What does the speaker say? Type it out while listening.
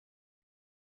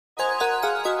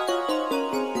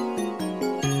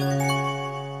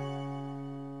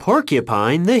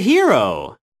Porcupine the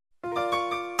hero.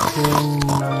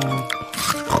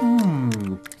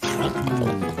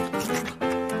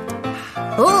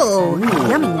 Oh,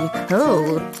 yummy.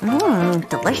 Oh,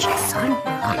 delicious.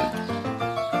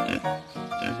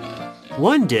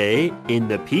 One day, in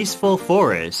the peaceful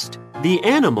forest, the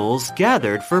animals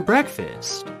gathered for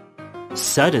breakfast.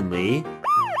 Suddenly,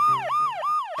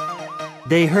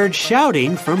 they heard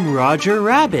shouting from Roger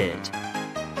Rabbit.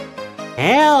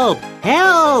 "Help!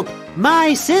 Help!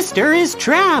 My sister is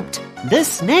trapped! The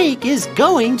snake is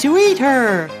going to eat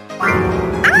her!"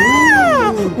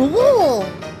 Ah! Ooh.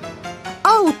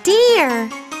 Oh dear,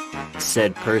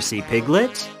 said Percy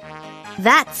Piglet.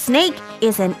 That snake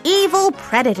is an evil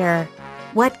predator.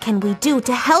 What can we do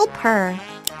to help her?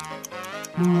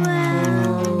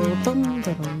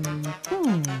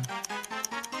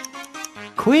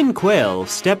 Quinn Quail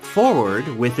stepped forward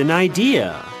with an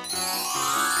idea.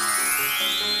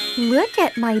 Look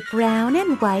at my brown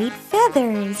and white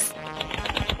feathers.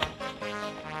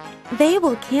 They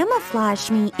will camouflage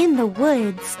me in the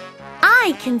woods.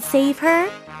 I can save her.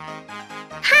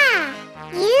 Ha!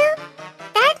 You?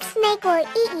 That snake will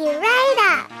eat you right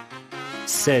up,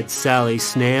 said Sally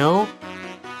Snail.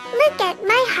 Look at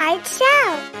my hard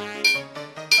shell.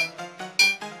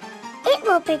 It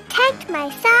will protect my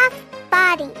soft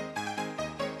body.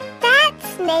 That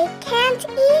snake can't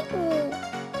eat me.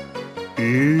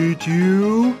 Eat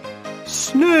you?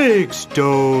 Snakes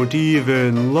don't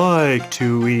even like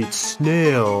to eat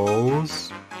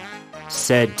snails,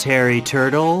 said Terry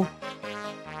Turtle.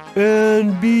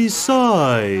 And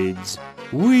besides,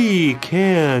 we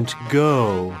can't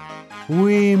go.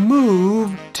 We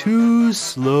move too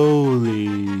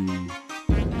slowly.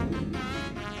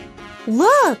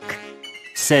 Look,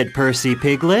 said Percy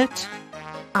Piglet.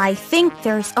 I think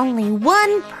there's only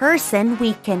one person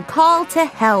we can call to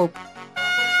help.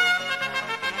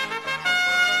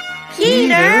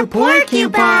 Peter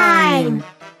Porcupine!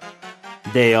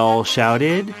 They all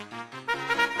shouted.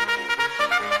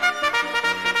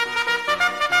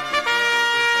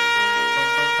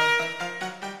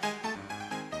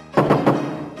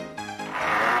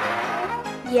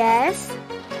 Yes?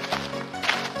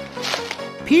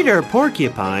 Peter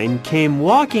Porcupine came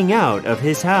walking out of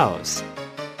his house.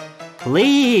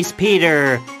 Please,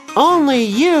 Peter, only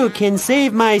you can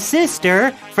save my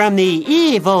sister from the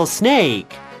evil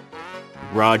snake,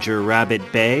 Roger Rabbit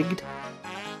begged.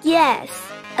 Yes,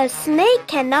 a snake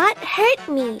cannot hurt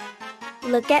me.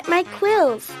 Look at my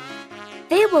quills.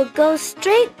 They will go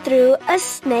straight through a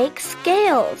snake's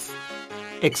scales,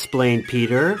 explained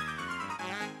Peter.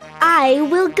 I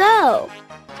will go.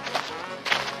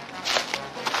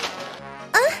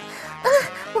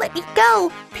 Let me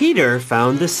go. Peter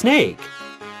found the snake.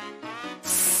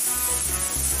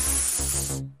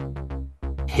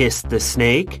 Hissed the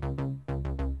snake.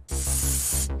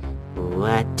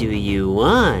 What do you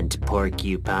want,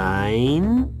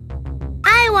 Porcupine?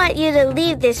 I want you to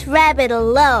leave this rabbit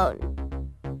alone.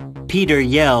 Peter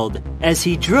yelled as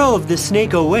he drove the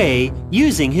snake away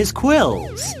using his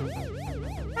quills.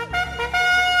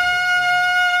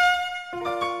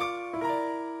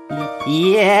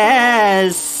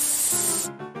 Yes,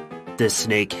 the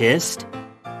snake hissed.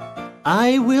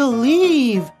 I will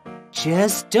leave.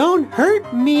 Just don't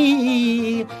hurt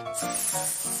me.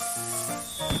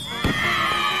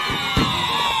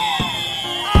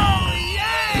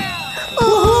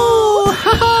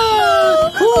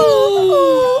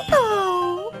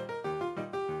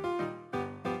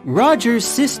 Roger's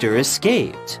sister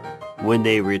escaped. When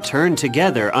they returned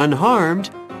together unharmed,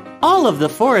 all of the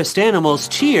forest animals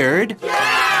cheered.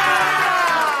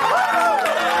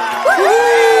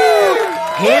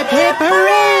 Hip, hip,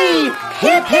 hooray!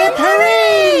 Hip, hip,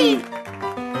 hooray!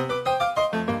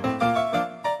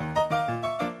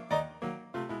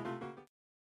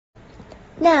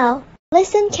 Now,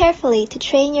 listen carefully to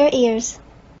train your ears.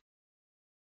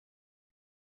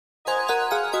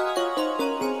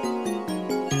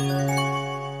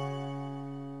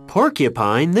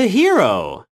 Porcupine the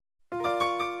hero.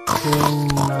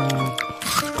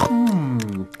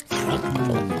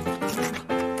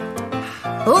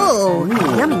 Oh,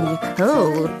 yummy.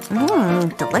 Oh,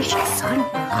 delicious.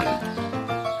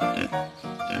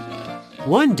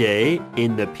 One day,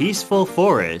 in the peaceful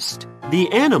forest,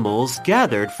 the animals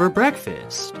gathered for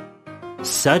breakfast.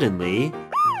 Suddenly,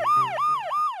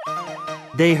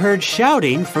 they heard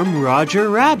shouting from Roger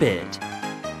Rabbit.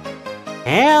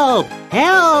 Help!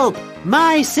 Help!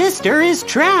 My sister is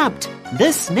trapped!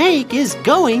 The snake is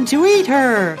going to eat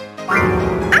her!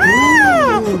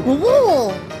 Ah!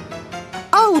 Ooh.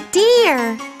 Oh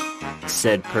dear,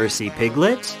 said Percy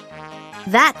Piglet.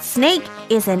 That snake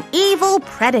is an evil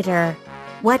predator.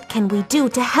 What can we do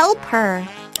to help her?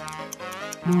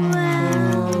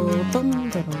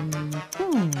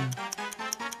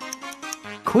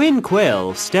 Quinn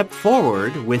Quail stepped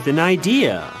forward with an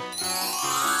idea.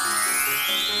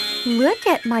 Look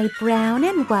at my brown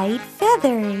and white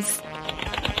feathers.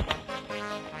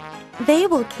 They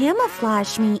will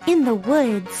camouflage me in the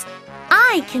woods.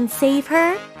 I can save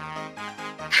her.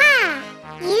 Ha!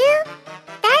 You?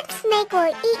 That snake will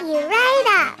eat you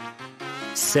right up,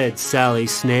 said Sally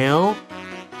Snail.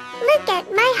 Look at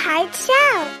my hard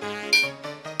shell.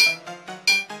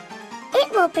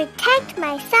 It will protect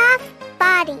my soft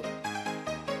body.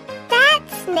 That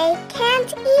snake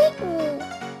can't eat me.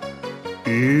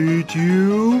 Eat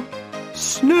you?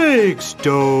 Snakes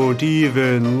don't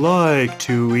even like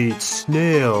to eat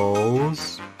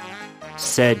snails,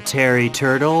 said Terry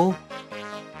Turtle.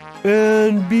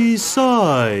 And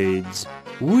besides,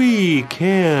 we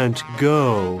can't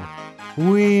go.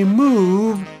 We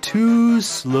move too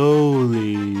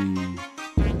slowly.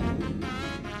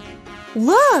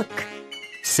 Look,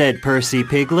 said Percy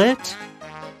Piglet.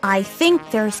 I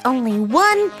think there's only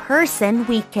one person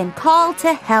we can call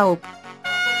to help.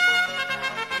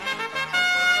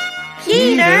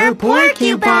 Peter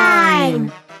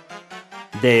Porcupine!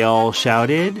 They all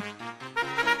shouted.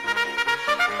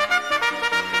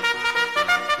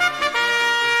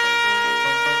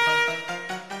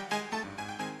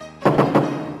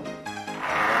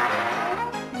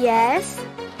 Yes?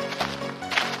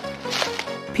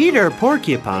 Peter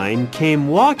Porcupine came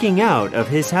walking out of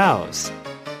his house.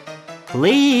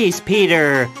 Please,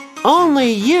 Peter,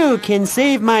 only you can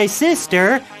save my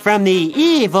sister from the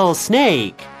evil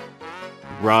snake,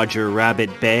 Roger Rabbit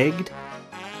begged.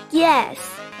 Yes,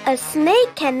 a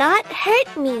snake cannot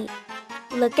hurt me.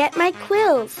 Look at my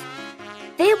quills.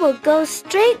 They will go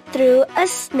straight through a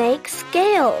snake's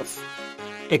scales,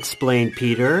 explained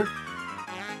Peter.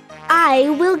 I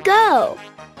will go.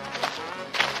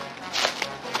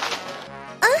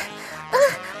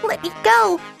 Let me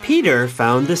go. Peter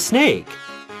found the snake.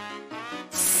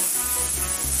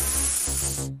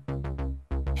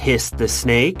 Hissed the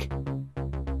snake.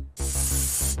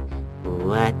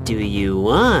 What do you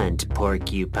want,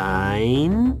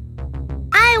 Porcupine?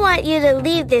 I want you to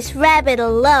leave this rabbit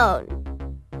alone.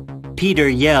 Peter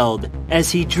yelled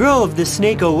as he drove the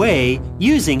snake away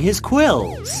using his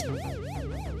quills.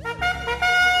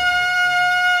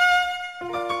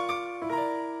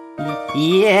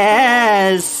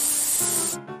 Yes,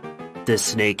 the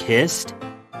snake hissed.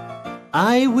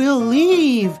 I will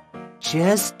leave.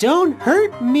 Just don't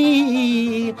hurt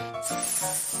me.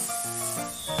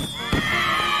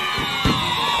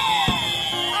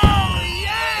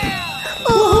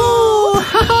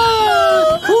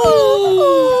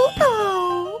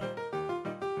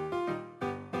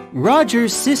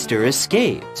 Roger's sister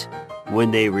escaped.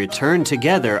 When they returned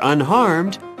together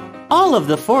unharmed, all of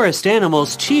the forest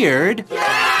animals cheered. Woo!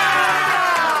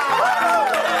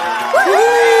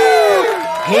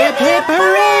 Hip, hip,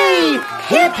 hooray!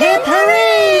 Hip, hip, hooray!